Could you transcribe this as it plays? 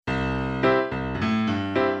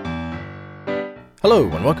Hello,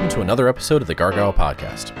 and welcome to another episode of the Gargyle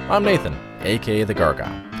Podcast. I'm Nathan, aka the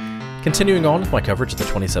Gargyle. Continuing on with my coverage of the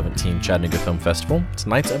 2017 Chattanooga Film Festival,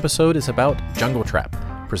 tonight's episode is about Jungle Trap,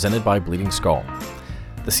 presented by Bleeding Skull.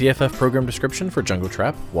 The CFF program description for Jungle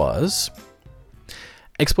Trap was: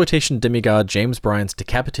 exploitation demigod James Bryan's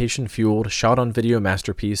decapitation-fueled, shot-on-video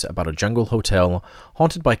masterpiece about a jungle hotel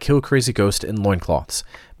haunted by kill-crazy ghosts in loincloths,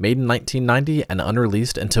 made in 1990 and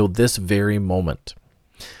unreleased until this very moment.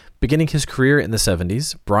 Beginning his career in the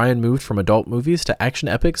 70s, Bryan moved from adult movies to action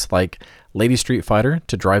epics like Lady Street Fighter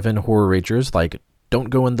to drive-in horror ragers like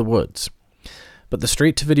Don't Go in the Woods. But the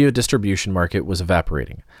straight-to-video distribution market was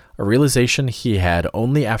evaporating, a realization he had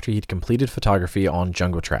only after he'd completed photography on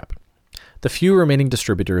Jungle Trap. The few remaining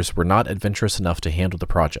distributors were not adventurous enough to handle the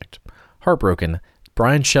project. Heartbroken,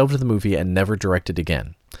 Bryan shelved the movie and never directed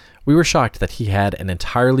again. We were shocked that he had an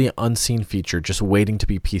entirely unseen feature just waiting to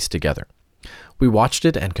be pieced together. We watched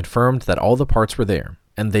it and confirmed that all the parts were there,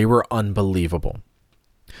 and they were unbelievable.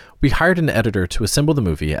 We hired an editor to assemble the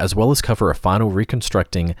movie, as well as cover a final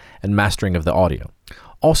reconstructing and mastering of the audio.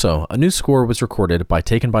 Also, a new score was recorded by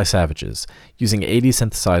Taken by Savages, using 80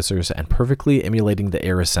 synthesizers and perfectly emulating the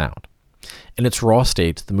era sound. In its raw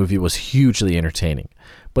state, the movie was hugely entertaining,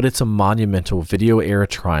 but it's a monumental video-era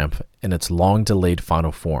triumph in its long-delayed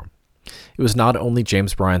final form. It was not only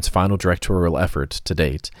James Bryan's final directorial effort to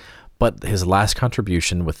date, but his last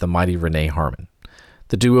contribution with the mighty Renee Harmon.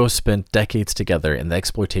 The duo spent decades together in the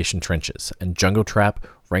exploitation trenches, and Jungle Trap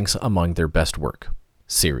ranks among their best work.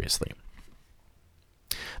 Seriously.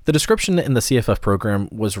 The description in the CFF program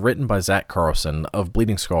was written by Zach Carlson of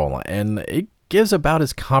Bleeding Skull, and it gives about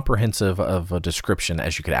as comprehensive of a description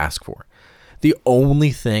as you could ask for. The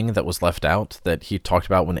only thing that was left out that he talked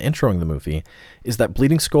about when introing the movie is that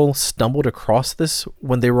Bleeding Skull stumbled across this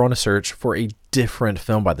when they were on a search for a different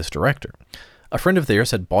film by this director. A friend of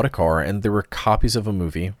theirs had bought a car and there were copies of a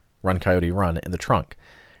movie, Run Coyote Run, in the trunk.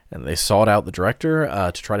 And they sought out the director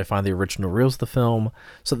to try to find the original reels of the film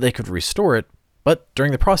so that they could restore it, but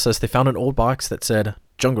during the process they found an old box that said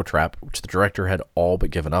Jungle Trap, which the director had all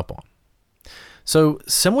but given up on. So,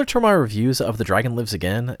 similar to my reviews of The Dragon Lives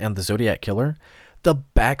Again and The Zodiac Killer, the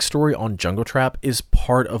backstory on Jungle Trap is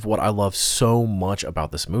part of what I love so much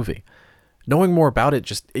about this movie. Knowing more about it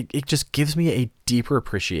just gives me a deeper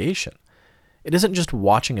appreciation. It isn't just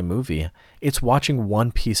watching a movie, it's watching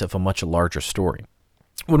one piece of a much larger story.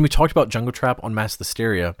 When we talked about Jungle Trap on Mass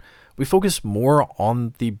Hysteria, we focused more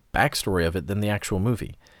on the backstory of it than the actual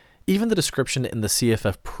movie. Even the description in the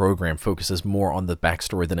CFF program focuses more on the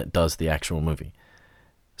backstory than it does the actual movie.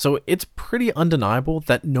 So it's pretty undeniable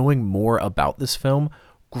that knowing more about this film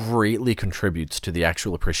greatly contributes to the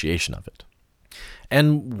actual appreciation of it.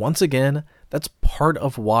 And once again, that's part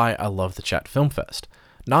of why I love the Chat Film Fest.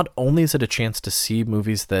 Not only is it a chance to see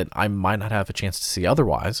movies that I might not have a chance to see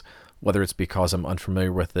otherwise, whether it's because I'm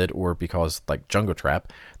unfamiliar with it or because, like Jungle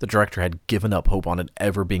Trap, the director had given up hope on it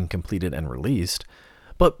ever being completed and released,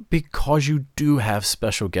 but because you do have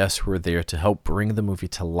special guests who are there to help bring the movie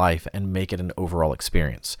to life and make it an overall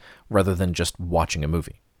experience, rather than just watching a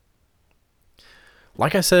movie.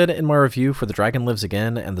 Like I said in my review for The Dragon Lives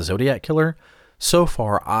Again and The Zodiac Killer, so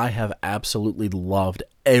far I have absolutely loved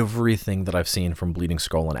everything that I've seen from Bleeding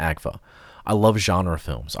Skull and AGFA. I love genre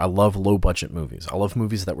films, I love low-budget movies, I love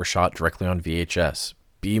movies that were shot directly on VHS,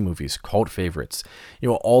 B-movies, cult favorites,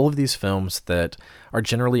 all of these films that are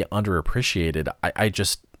generally underappreciated,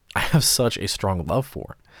 I have such a strong love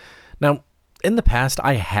for. Now, in the past,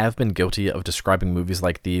 I have been guilty of describing movies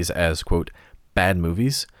like these as, quote, bad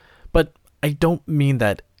movies, but I don't mean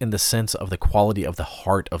that in the sense of the quality of the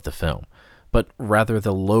heart of the film, but rather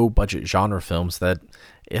the low-budget genre films that,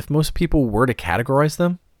 if most people were to categorize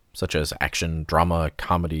them, such as action, drama,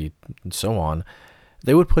 comedy, and so on,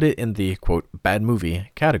 they would put it in the, quote, bad movie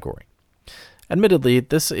category. Admittedly,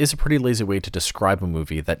 this is a pretty lazy way to describe a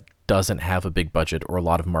movie that doesn't have a big budget or a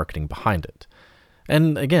lot of marketing behind it.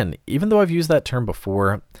 And again, even though I've used that term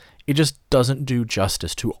before, it just doesn't do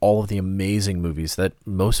justice to all of the amazing movies that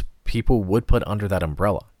most people would put under that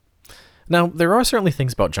umbrella. Now, there are certainly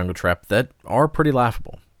things about Jungle Trap that are pretty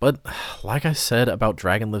laughable, but like I said about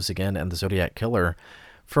Dragon Lives Again and The Zodiac Killer,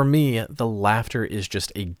 for me, the laughter is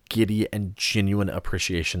just a giddy and genuine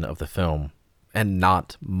appreciation of the film, and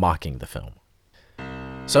not mocking the film.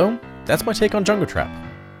 So, that's my take on Jungle Trap.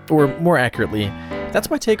 Or more accurately, that's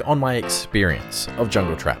my take on my experience of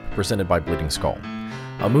Jungle Trap, presented by Bleeding Skull.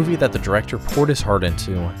 A movie that the director poured his heart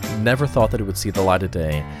into, never thought that it would see the light of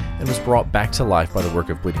day, and was brought back to life by the work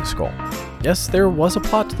of Bleeding Skull. Yes, there was a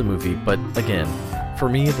plot to the movie, but again, for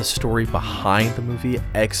me, the story behind the movie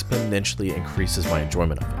exponentially increases my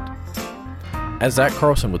enjoyment of it. As Zach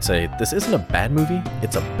Carlson would say, this isn't a bad movie,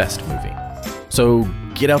 it's a best movie. So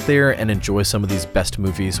get out there and enjoy some of these best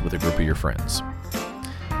movies with a group of your friends.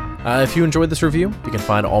 If you enjoyed this review, you can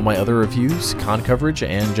find all my other reviews, con coverage,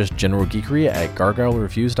 and just general geekery at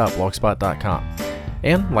gargylereviews.blogspot.com.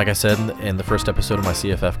 And, like I said in the first episode of my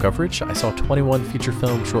CFF coverage, I saw 21 feature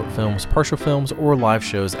films, short films, partial films, or live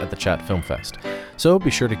shows at the Chat Film Fest. So be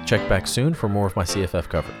sure to check back soon for more of my CFF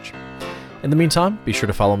coverage. In the meantime, be sure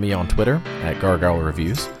to follow me on Twitter at Gargyle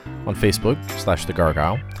Reviews, on Facebook /The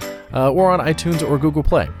Gargyle, or on iTunes or Google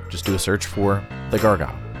Play. Just do a search for The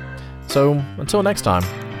Gargyle. So, until next time,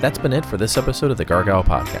 that's been it for this episode of the Gargyle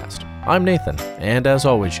Podcast. I'm Nathan, and as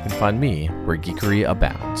always, you can find me where geekery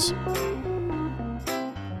abounds.